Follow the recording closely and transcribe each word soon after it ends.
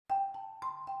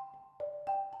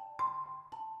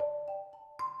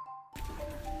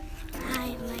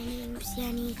name's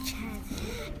Yanni Chen,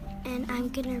 and I'm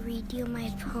gonna read you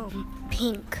my poem,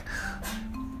 Pink.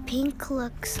 Pink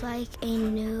looks like a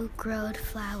new growed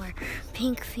flower.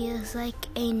 Pink feels like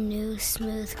a new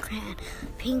smooth crayon.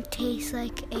 Pink tastes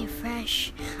like a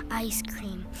fresh ice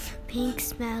cream. Pink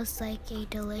smells like a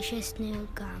delicious new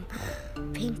gum.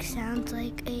 Pink sounds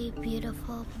like a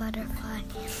beautiful butterfly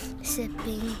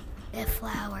sipping a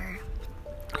flower.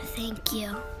 Thank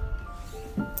you.